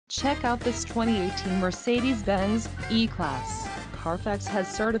Check out this 2018 Mercedes-Benz E-Class. Carfax has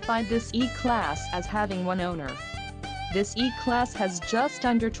certified this E-Class as having one owner. This E-Class has just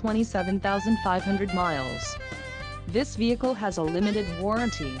under 27,500 miles. This vehicle has a limited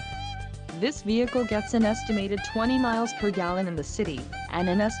warranty. This vehicle gets an estimated 20 miles per gallon in the city, and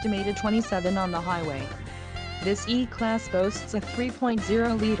an estimated 27 on the highway. This E-Class boasts a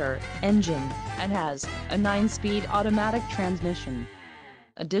 3.0-liter engine, and has a 9-speed automatic transmission.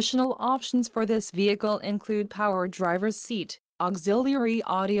 Additional options for this vehicle include power driver's seat, auxiliary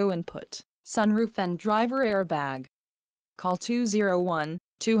audio input, sunroof and driver airbag. Call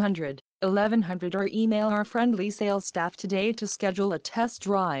 201-200-1100 or email our friendly sales staff today to schedule a test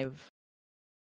drive.